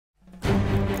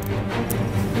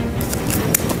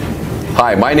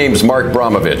Hi, my name is Mark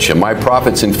Bromovich, and my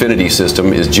Profits Infinity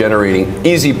system is generating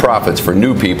easy profits for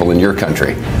new people in your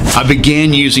country. I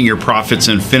began using your Profits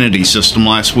Infinity system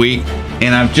last week,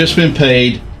 and I've just been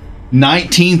paid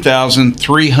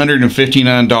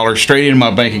 $19,359 straight into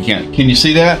my bank account. Can you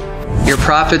see that? Your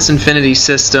Profits Infinity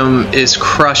system is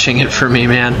crushing it for me,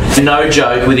 man. No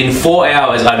joke, within 4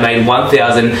 hours I made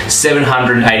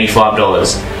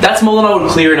 $1,785. That's more than I would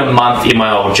clear in a month in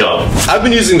my old job. I've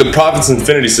been using the Profits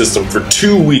Infinity system for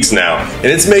 2 weeks now, and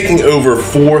it's making over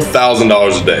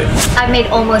 $4,000 a day. I've made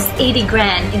almost 80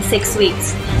 grand in 6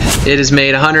 weeks. It has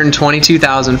made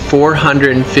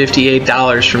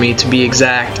 $122,458 for me, to be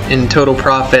exact, in total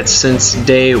profits since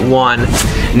day one.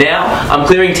 Now I'm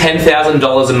clearing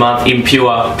 $10,000 a month in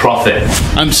pure profit.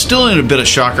 I'm still in a bit of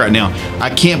shock right now.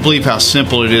 I can't believe how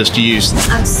simple it is to use.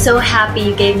 I'm so happy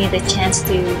you gave me the chance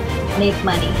to make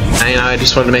money. I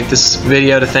just wanted to make this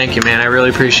video to thank you, man. I really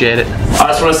appreciate it. I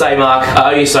just want to say, Mark,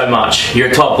 I owe you so much. You're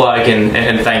a top bloke,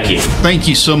 and thank you. Thank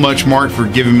you so much, Mark, for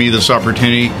giving me this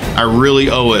opportunity. I really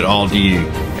owe it all to you.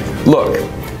 Look,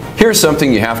 here's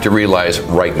something you have to realize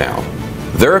right now.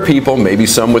 There are people, maybe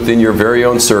some within your very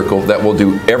own circle, that will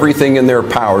do everything in their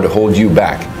power to hold you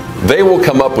back. They will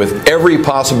come up with every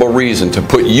possible reason to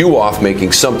put you off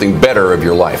making something better of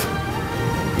your life.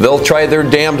 They'll try their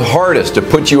damned hardest to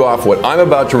put you off what I'm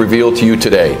about to reveal to you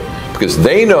today, because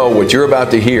they know what you're about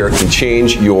to hear can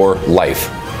change your life.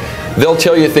 They'll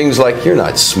tell you things like you're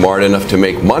not smart enough to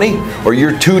make money, or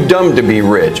you're too dumb to be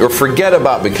rich, or forget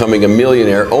about becoming a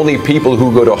millionaire. Only people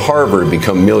who go to Harvard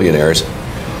become millionaires.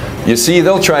 You see,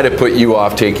 they'll try to put you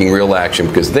off taking real action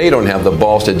because they don't have the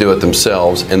balls to do it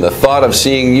themselves, and the thought of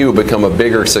seeing you become a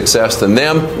bigger success than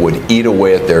them would eat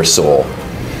away at their soul.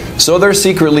 So they're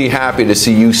secretly happy to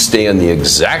see you stay in the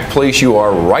exact place you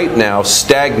are right now,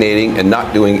 stagnating and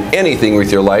not doing anything with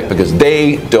your life because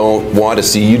they don't want to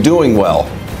see you doing well.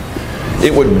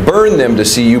 It would burn them to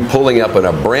see you pulling up in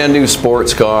a brand new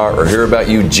sports car or hear about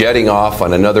you jetting off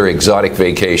on another exotic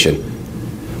vacation.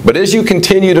 But as you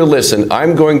continue to listen,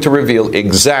 I'm going to reveal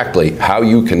exactly how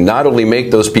you can not only make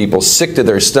those people sick to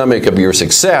their stomach of your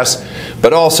success,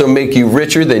 but also make you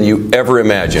richer than you ever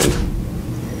imagined.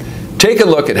 Take a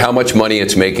look at how much money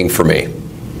it's making for me.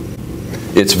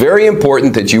 It's very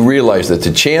important that you realize that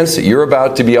the chance that you're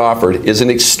about to be offered is an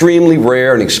extremely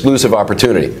rare and exclusive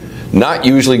opportunity, not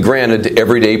usually granted to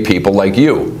everyday people like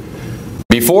you.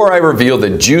 Before I reveal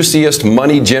the juiciest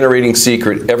money-generating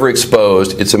secret ever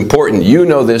exposed, it's important you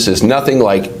know this is nothing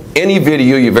like any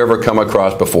video you've ever come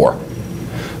across before.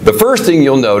 The first thing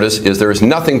you'll notice is there is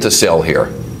nothing to sell here.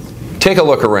 Take a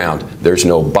look around. There's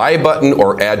no buy button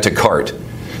or add to cart.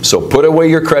 So put away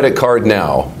your credit card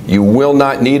now. You will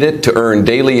not need it to earn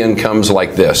daily incomes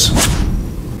like this.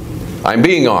 I'm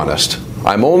being honest.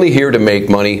 I'm only here to make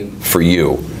money for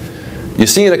you. You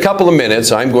see, in a couple of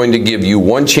minutes, I'm going to give you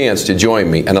one chance to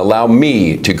join me and allow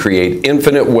me to create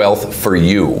infinite wealth for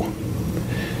you.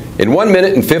 In 1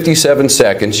 minute and 57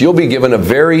 seconds, you'll be given a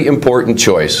very important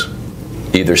choice.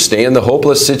 Either stay in the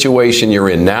hopeless situation you're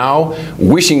in now,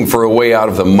 wishing for a way out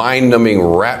of the mind-numbing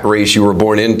rat race you were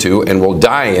born into and will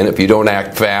die in if you don't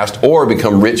act fast, or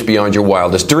become rich beyond your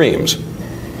wildest dreams.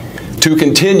 To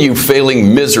continue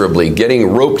failing miserably,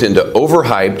 getting roped into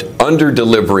overhyped,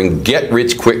 under-delivering,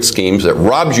 get-rich-quick schemes that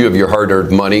robs you of your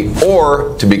hard-earned money,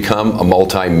 or to become a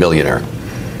multi-millionaire.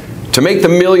 To make the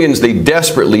millions they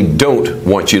desperately don't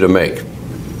want you to make.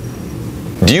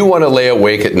 Do you want to lay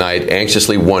awake at night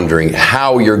anxiously wondering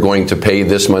how you're going to pay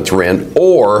this month's rent,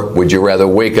 or would you rather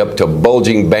wake up to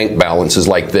bulging bank balances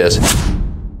like this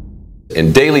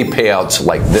and daily payouts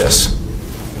like this?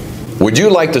 Would you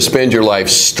like to spend your life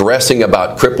stressing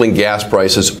about crippling gas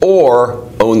prices, or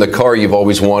own the car you've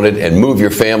always wanted and move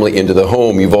your family into the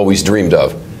home you've always dreamed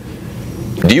of?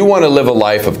 Do you want to live a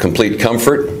life of complete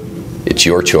comfort? It's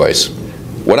your choice.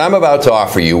 What I'm about to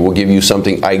offer you will give you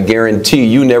something I guarantee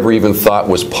you never even thought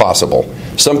was possible.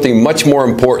 Something much more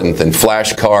important than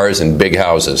flash cars and big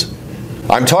houses.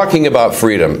 I'm talking about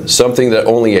freedom, something that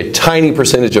only a tiny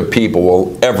percentage of people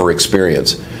will ever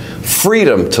experience.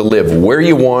 Freedom to live where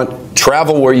you want,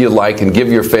 travel where you like, and give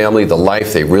your family the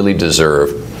life they really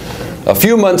deserve. A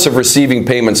few months of receiving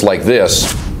payments like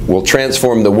this will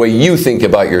transform the way you think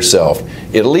about yourself.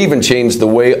 It'll even change the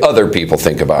way other people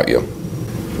think about you.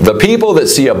 The people that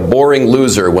see a boring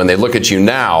loser when they look at you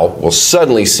now will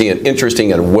suddenly see an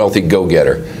interesting and wealthy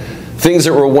go-getter. Things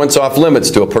that were once off limits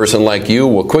to a person like you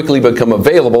will quickly become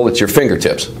available at your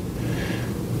fingertips.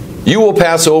 You will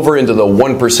pass over into the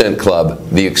 1% club,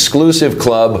 the exclusive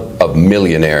club of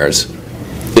millionaires.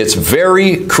 It's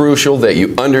very crucial that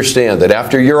you understand that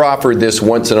after you're offered this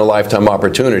once-in-a-lifetime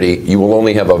opportunity, you will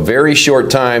only have a very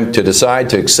short time to decide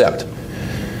to accept.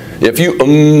 If you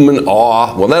and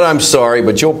ah, well then I'm sorry,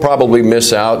 but you'll probably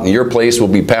miss out and your place will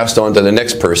be passed on to the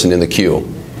next person in the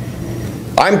queue.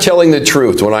 I'm telling the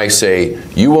truth when I say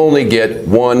you only get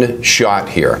one shot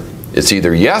here. It's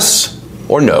either yes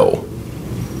or no.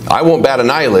 I won't bat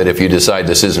an eyelid if you decide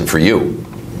this isn't for you.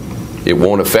 It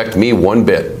won't affect me one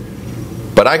bit.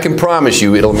 But I can promise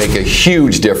you it'll make a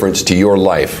huge difference to your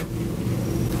life.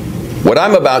 What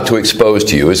I'm about to expose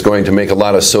to you is going to make a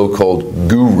lot of so-called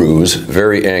gurus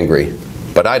very angry,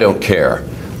 but I don't care.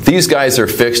 These guys are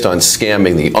fixed on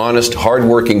scamming the honest,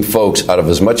 hard-working folks out of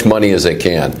as much money as they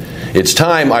can. It's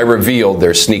time I revealed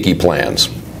their sneaky plans.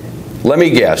 Let me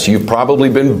guess, you've probably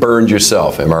been burned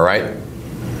yourself, am I right?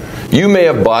 You may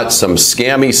have bought some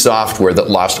scammy software that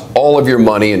lost all of your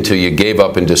money until you gave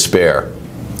up in despair.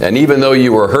 And even though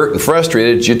you were hurt and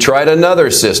frustrated, you tried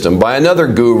another system by another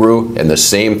guru, and the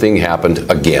same thing happened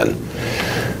again.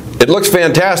 It looks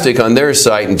fantastic on their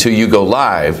site until you go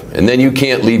live, and then you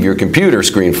can't leave your computer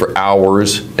screen for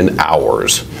hours and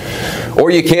hours.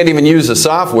 Or you can't even use the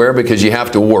software because you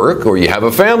have to work or you have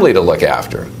a family to look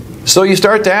after. So you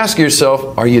start to ask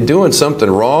yourself, are you doing something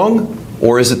wrong,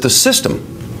 or is it the system?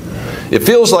 It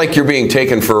feels like you're being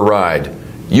taken for a ride.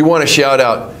 You want to shout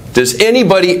out, does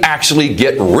anybody actually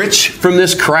get rich from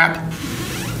this crap?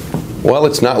 Well,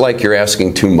 it's not like you're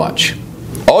asking too much.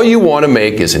 All you want to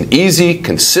make is an easy,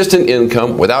 consistent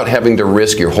income without having to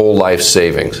risk your whole life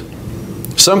savings.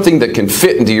 Something that can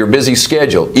fit into your busy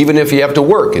schedule, even if you have to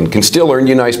work, and can still earn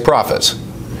you nice profits.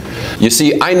 You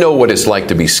see, I know what it's like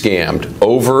to be scammed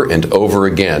over and over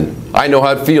again. I know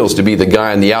how it feels to be the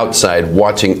guy on the outside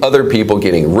watching other people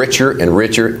getting richer and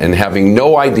richer and having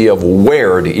no idea of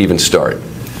where to even start.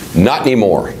 Not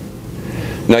anymore.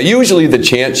 Now, usually the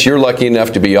chance you're lucky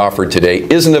enough to be offered today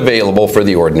isn't available for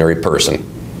the ordinary person.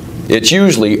 It's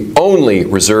usually only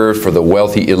reserved for the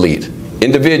wealthy elite,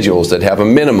 individuals that have a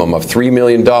minimum of $3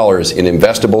 million in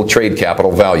investable trade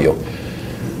capital value.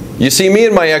 You see, me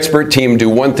and my expert team do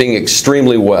one thing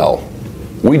extremely well.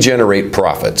 We generate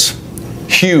profits.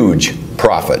 Huge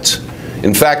profits.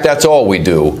 In fact, that's all we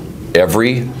do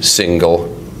every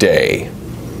single day.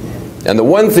 And the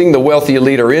one thing the wealthy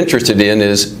elite are interested in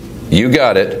is, you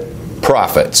got it,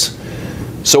 profits.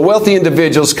 So wealthy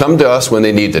individuals come to us when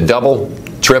they need to double,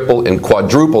 triple, and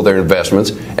quadruple their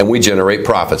investments, and we generate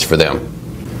profits for them.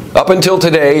 Up until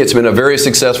today, it's been a very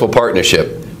successful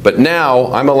partnership, but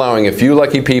now I'm allowing a few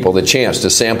lucky people the chance to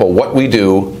sample what we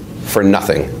do for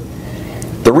nothing.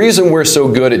 The reason we're so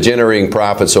good at generating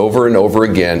profits over and over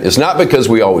again is not because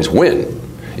we always win.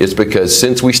 It's because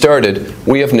since we started,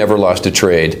 we have never lost a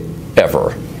trade,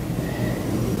 ever.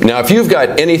 Now, if you've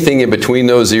got anything in between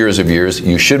those ears of yours,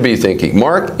 you should be thinking,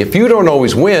 Mark, if you don't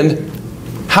always win,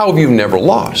 how have you never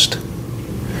lost?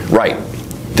 Right.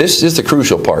 This is the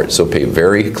crucial part, so pay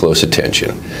very close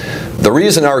attention. The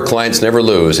reason our clients never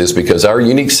lose is because our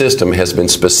unique system has been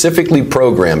specifically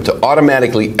programmed to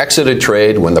automatically exit a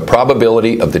trade when the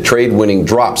probability of the trade winning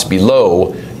drops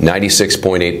below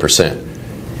 96.8%.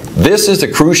 This is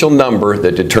the crucial number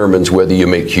that determines whether you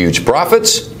make huge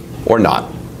profits or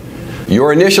not.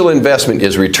 Your initial investment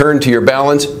is returned to your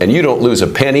balance, and you don't lose a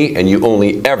penny, and you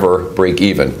only ever break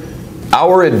even.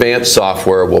 Our advanced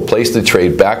software will place the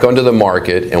trade back onto the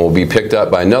market and will be picked up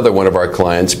by another one of our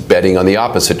clients betting on the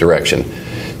opposite direction.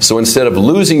 So instead of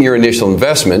losing your initial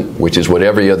investment, which is what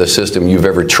every other system you've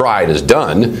ever tried has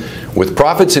done, with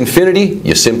Profits Infinity,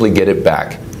 you simply get it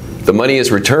back. The money is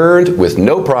returned with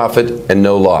no profit and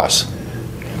no loss.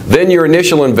 Then your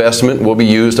initial investment will be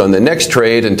used on the next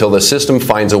trade until the system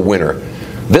finds a winner.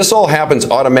 This all happens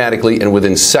automatically and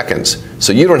within seconds,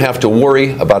 so you don't have to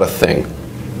worry about a thing.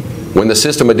 When the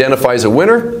system identifies a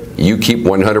winner, you keep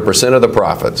 100% of the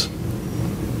profits.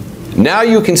 Now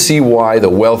you can see why the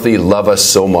wealthy love us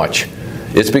so much.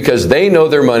 It's because they know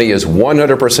their money is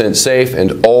 100% safe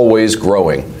and always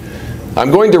growing. I'm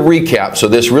going to recap so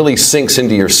this really sinks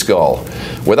into your skull.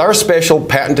 With our special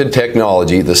patented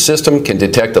technology, the system can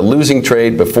detect a losing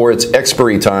trade before its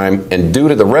expiry time, and due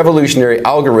to the revolutionary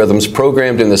algorithms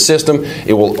programmed in the system,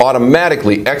 it will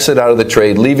automatically exit out of the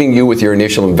trade, leaving you with your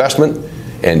initial investment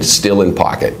and still in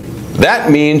pocket.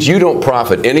 That means you don't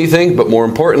profit anything, but more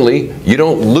importantly, you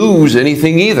don't lose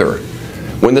anything either.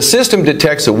 When the system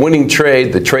detects a winning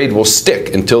trade, the trade will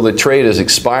stick until the trade is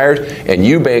expired and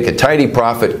you bank a tidy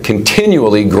profit,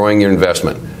 continually growing your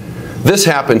investment. This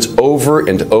happens over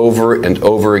and over and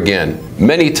over again,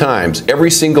 many times, every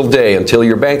single day, until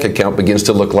your bank account begins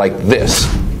to look like this.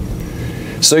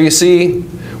 So you see,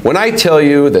 When I tell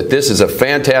you that this is a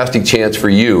fantastic chance for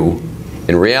you,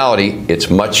 in reality, it's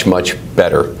much, much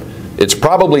better. It's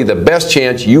probably the best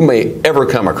chance you may ever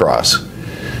come across.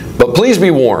 But please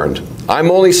be warned, I'm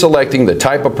only selecting the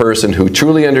type of person who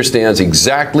truly understands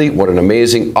exactly what an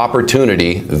amazing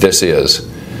opportunity this is.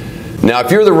 Now,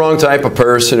 if you're the wrong type of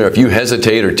person, or if you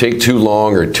hesitate or take too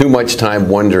long or too much time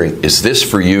wondering, is this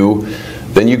for you?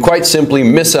 Then you quite simply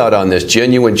miss out on this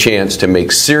genuine chance to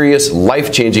make serious,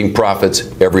 life-changing profits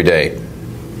every day.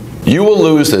 You will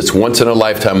lose this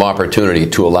once-in-a-lifetime opportunity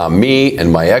to allow me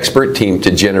and my expert team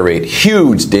to generate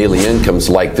huge daily incomes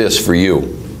like this for you.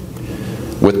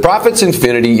 With Profits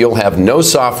Infinity, you'll have no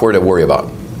software to worry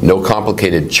about, no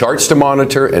complicated charts to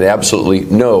monitor, and absolutely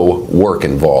no work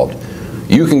involved.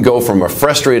 You can go from a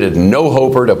frustrated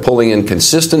no-hoper to pulling in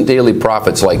consistent daily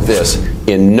profits like this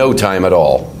in no time at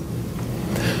all.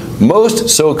 Most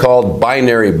so-called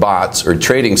binary bots or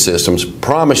trading systems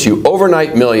promise you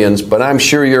overnight millions, but I'm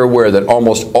sure you're aware that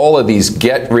almost all of these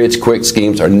get-rich-quick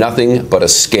schemes are nothing but a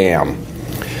scam,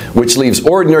 which leaves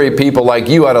ordinary people like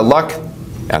you out of luck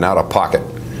and out of pocket.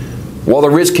 While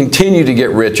the rich continue to get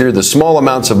richer, the small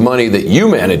amounts of money that you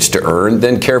manage to earn,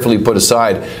 then carefully put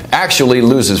aside, actually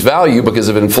loses value because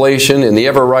of inflation and the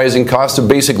ever-rising cost of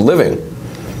basic living.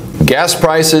 Gas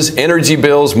prices, energy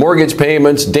bills, mortgage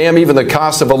payments, damn, even the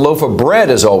cost of a loaf of bread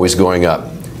is always going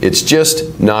up. It's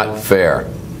just not fair.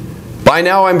 By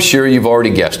now, I'm sure you've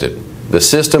already guessed it. The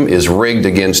system is rigged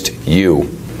against you.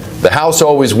 The house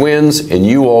always wins and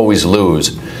you always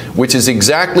lose, which is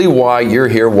exactly why you're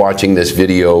here watching this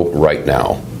video right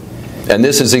now. And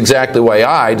this is exactly why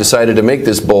I decided to make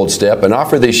this bold step and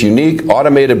offer this unique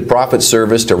automated profit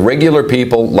service to regular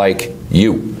people like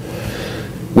you.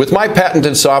 With my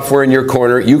patented software in your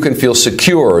corner, you can feel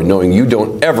secure knowing you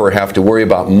don't ever have to worry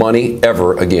about money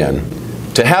ever again.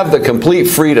 To have the complete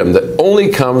freedom that only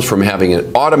comes from having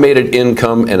an automated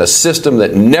income and a system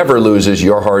that never loses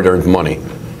your hard-earned money.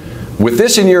 With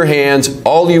this in your hands,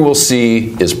 all you will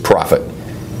see is profit.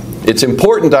 It's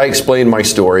important I explain my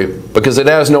story because it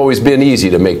hasn't always been easy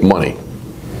to make money.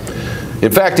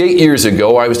 In fact, 8 years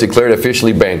ago, I was declared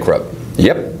officially bankrupt.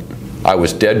 Yep, I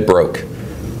was dead broke.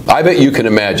 I bet you can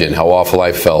imagine how awful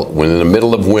I felt when in the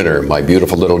middle of winter, my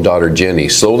beautiful little daughter Jenny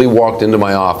slowly walked into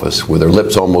my office with her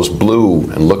lips almost blue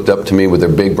and looked up to me with her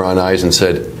big brown eyes and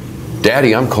said,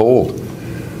 "Daddy, I'm cold."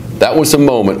 That was the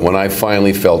moment when I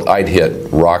finally felt I'd hit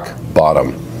rock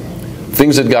bottom.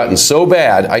 Things had gotten so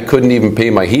bad I couldn't even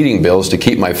pay my heating bills to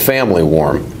keep my family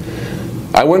warm.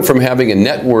 I went from having a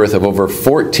net worth of over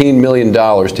 $14 million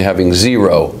to having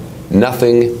zero,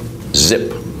 nothing,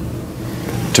 zip.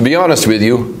 To be honest with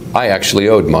you, I actually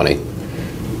owed money.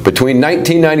 Between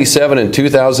 1997 and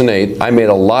 2008, I made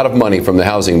a lot of money from the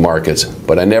housing markets,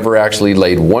 but I never actually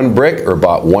laid one brick or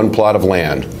bought one plot of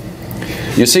land.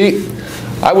 You see,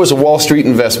 I was a Wall Street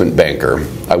investment banker.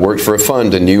 I worked for a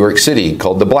fund in New York City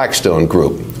called the Blackstone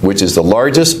Group, which is the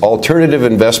largest alternative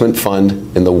investment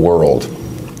fund in the world.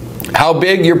 How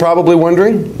big, you're probably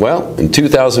wondering? Well, in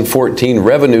 2014,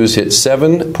 revenues hit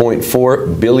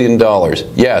 $7.4 billion.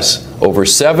 Yes, over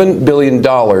 $7 billion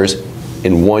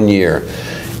in 1 year.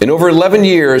 In over 11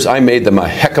 years, I made them a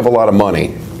heck of a lot of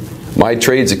money. My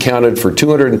trades accounted for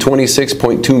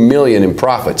 $226.2 million in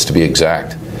profits, to be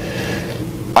exact.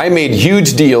 I made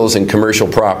huge deals in commercial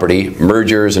property,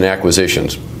 mergers, and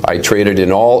acquisitions. I traded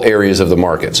in all areas of the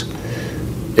markets.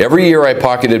 Every year I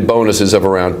pocketed bonuses of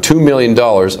around $2 million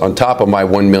on top of my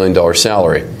 $1 million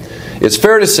salary. It's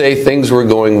fair to say things were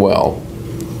going well.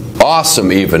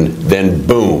 Awesome even, then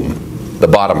boom, the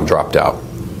bottom dropped out.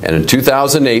 And in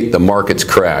 2008, the markets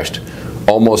crashed.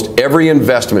 Almost every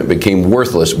investment became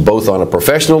worthless, both on a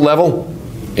professional level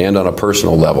and on a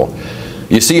personal level.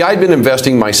 You see, I'd been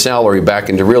investing my salary back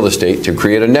into real estate to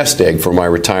create a nest egg for my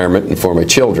retirement and for my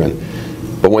children.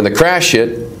 But when the crash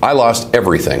hit, I lost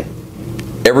everything.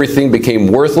 Everything became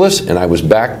worthless and I was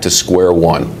back to square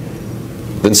one.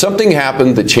 Then something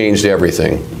happened that changed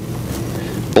everything.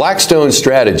 Blackstone's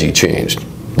strategy changed.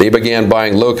 They began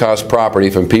buying low-cost property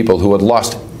from people who had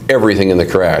lost everything in the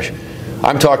crash.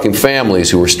 I'm talking families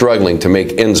who were struggling to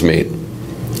make ends meet.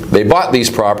 They bought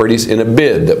these properties in a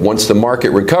bid that once the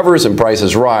market recovers and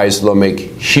prices rise, they'll make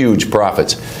huge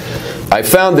profits. I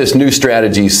found this new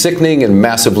strategy sickening and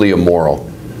massively immoral.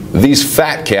 These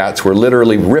fat cats were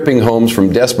literally ripping homes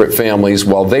from desperate families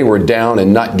while they were down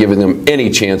and not giving them any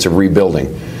chance of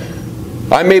rebuilding.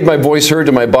 I made my voice heard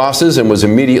to my bosses and was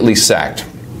immediately sacked.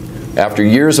 After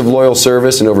years of loyal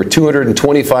service and over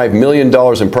 $225 million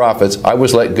in profits, I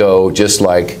was let go just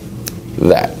like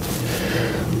that.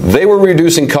 They were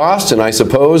reducing costs, and I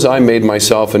suppose I made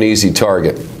myself an easy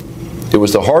target. It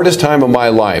was the hardest time of my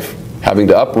life, having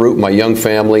to uproot my young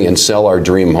family and sell our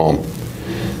dream home.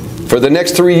 For the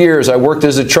next 3 years, I worked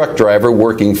as a truck driver,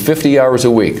 working 50 hours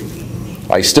a week.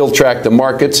 I still tracked the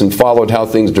markets and followed how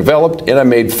things developed, and I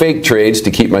made fake trades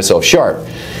to keep myself sharp.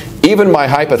 Even my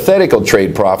hypothetical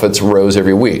trade profits rose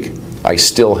every week. I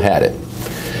still had it.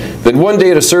 Then one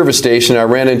day at a service station, I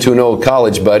ran into an old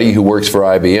college buddy who works for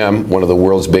IBM, one of the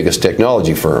world's biggest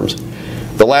technology firms.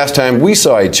 The last time we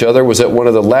saw each other was at one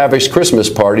of the lavish Christmas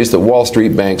parties that Wall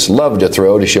Street banks love to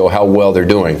throw to show how well they're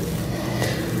doing.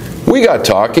 We got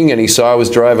talking, and he saw I was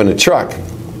driving a truck.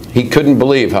 He couldn't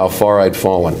believe how far I'd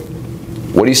fallen.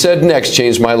 What he said next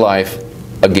changed my life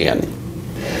again.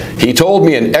 He told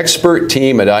me an expert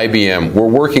team at IBM were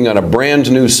working on a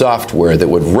brand new software that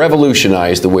would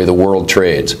revolutionize the way the world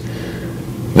trades.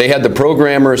 They had the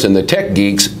programmers and the tech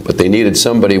geeks, but they needed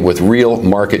somebody with real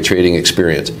market trading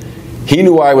experience. He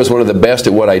knew I was one of the best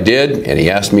at what I did, and he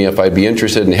asked me if I'd be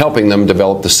interested in helping them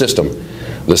develop the system.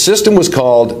 The system was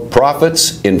called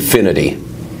Profits Infinity.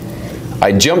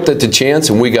 I jumped at the chance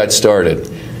and we got started.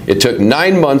 It took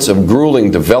 9 months of grueling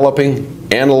developing,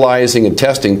 analyzing, and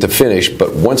testing to finish,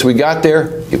 but once we got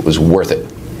there, it was worth it.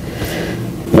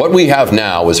 What we have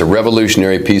now is a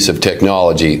revolutionary piece of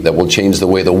technology that will change the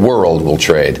way the world will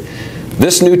trade.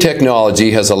 This new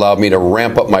technology has allowed me to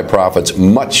ramp up my profits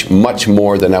much, much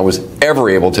more than I was ever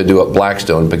able to do at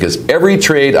Blackstone, because every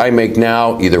trade I make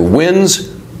now either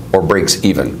wins or breaks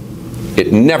even.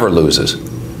 It never loses.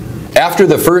 After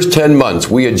the first 10 months,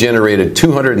 we had generated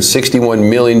 $261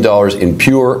 million in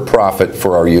pure profit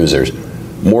for our users,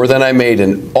 more than I made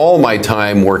in all my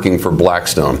time working for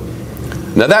Blackstone.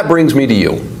 Now that brings me to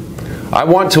you. I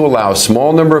want to allow a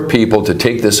small number of people to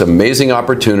take this amazing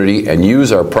opportunity and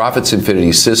use our Profits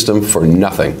Infinity system for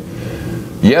nothing.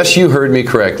 Yes, you heard me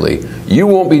correctly. You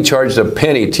won't be charged a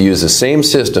penny to use the same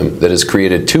system that has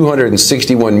created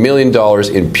 $261 million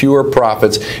in pure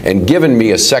profits and given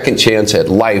me a second chance at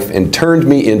life and turned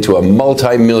me into a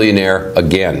multi-millionaire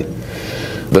again.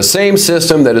 The same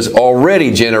system that is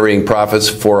already generating profits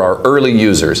for our early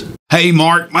users. Hey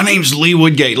Mark, my name's Lee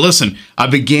Woodgate. Listen, I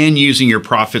began using your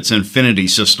Profits Infinity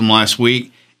system last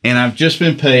week, and I've just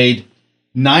been paid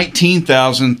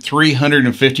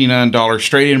 $19,359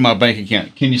 straight into my bank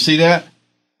account. Can you see that?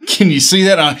 Can you see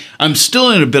that? I'm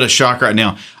still in a bit of shock right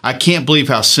now. I can't believe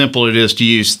how simple it is to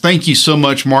use. Thank you so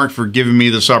much, Mark, for giving me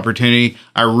this opportunity.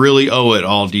 I really owe it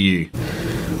all to you.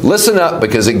 Listen up,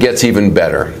 because it gets even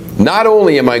better. Not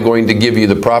only am I going to give you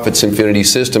the Profits Infinity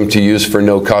system to use for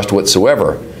no cost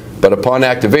whatsoever, but upon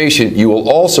activation, you will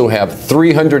also have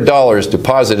 $300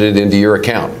 deposited into your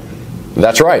account.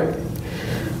 That's right.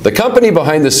 The company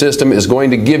behind the system is going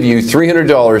to give you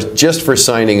 $300 just for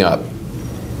signing up.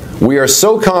 We are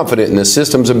so confident in the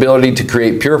system's ability to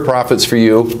create pure profits for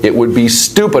you, it would be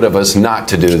stupid of us not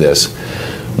to do this.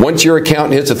 Once your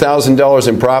account hits $1,000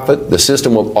 in profit, the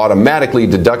system will automatically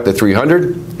deduct the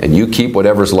 $300 and you keep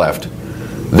whatever's left.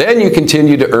 Then you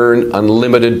continue to earn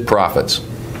unlimited profits.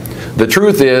 The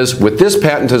truth is, with this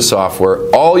patented software,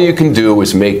 all you can do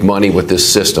is make money with this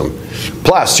system.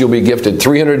 Plus, you'll be gifted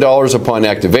 $300 upon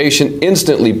activation,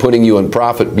 instantly putting you in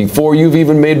profit before you've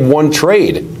even made one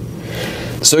trade.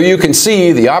 So you can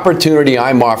see the opportunity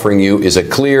I'm offering you is a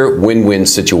clear win-win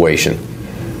situation.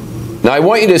 Now I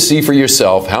want you to see for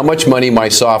yourself how much money my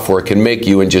software can make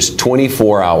you in just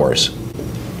 24 hours.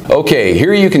 Okay,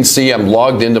 here you can see I'm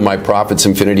logged into my Profits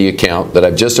Infinity account that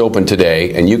I've just opened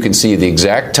today, and you can see the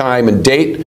exact time and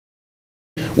date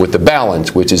with the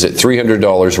balance, which is at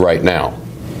 $300 right now.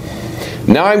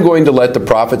 Now I'm going to let the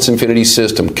Profits Infinity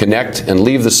system connect and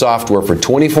leave the software for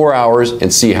 24 hours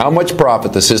and see how much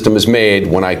profit the system has made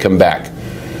when I come back.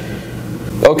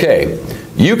 Okay,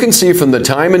 you can see from the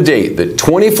time and date that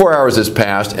 24 hours has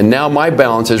passed, and now my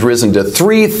balance has risen to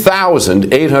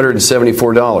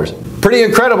 $3,874. Pretty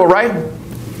incredible, right?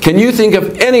 Can you think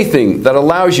of anything that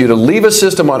allows you to leave a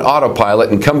system on autopilot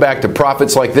and come back to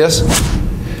profits like this?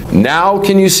 Now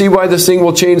can you see why this thing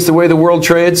will change the way the world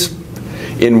trades?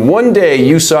 In one day,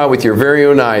 you saw with your very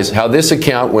own eyes how this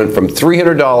account went from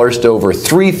 $300 to over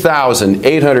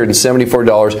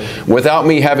 $3,874 without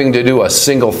me having to do a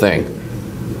single thing.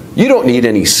 You don't need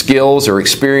any skills or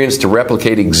experience to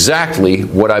replicate exactly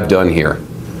what I've done here.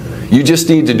 You just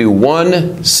need to do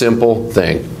one simple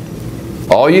thing.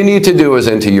 All you need to do is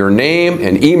enter your name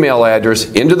and email address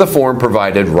into the form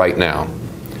provided right now.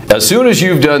 As soon as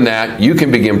you've done that, you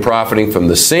can begin profiting from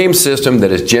the same system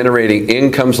that is generating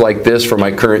incomes like this for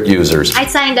my current users. I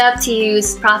signed up to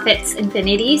use Profits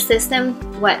Infinity system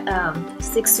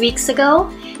 6 weeks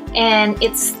ago, and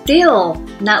it's still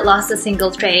not lost a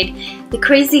single trade. The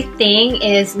crazy thing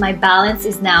is my balance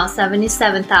is now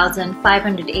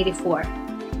 $77,584.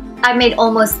 I made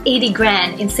almost 80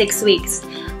 grand in 6 weeks.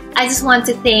 I just want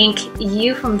to thank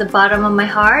you from the bottom of my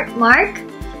heart, Mark.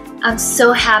 I'm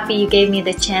so happy you gave me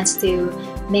the chance to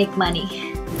make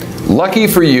money. Lucky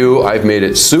for you, I've made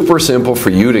it super simple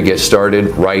for you to get started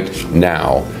right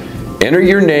now. Enter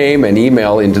your name and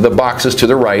email into the boxes to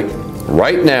the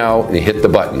right now, and hit the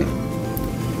button.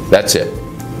 That's it.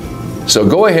 So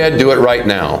go ahead, do it right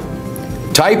now.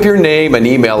 Type your name and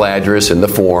email address in the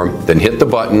form, then hit the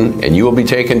button, and you will be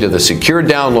taken to the secure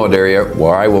download area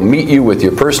where I will meet you with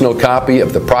your personal copy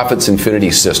of the Profits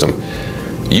Infinity system.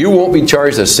 You won't be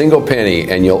charged a single penny,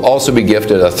 and you'll also be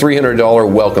gifted a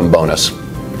 $300 welcome bonus.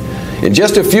 In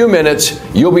just a few minutes,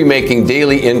 you'll be making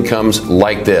daily incomes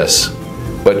like this,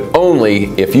 but only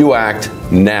if you act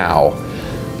now.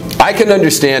 I can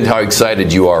understand how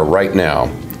excited you are right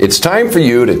now. It's time for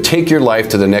you to take your life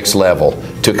to the next level,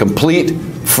 to complete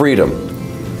freedom.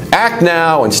 Act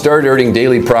now and start earning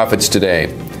daily profits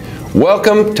today.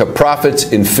 Welcome to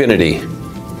Profits Infinity.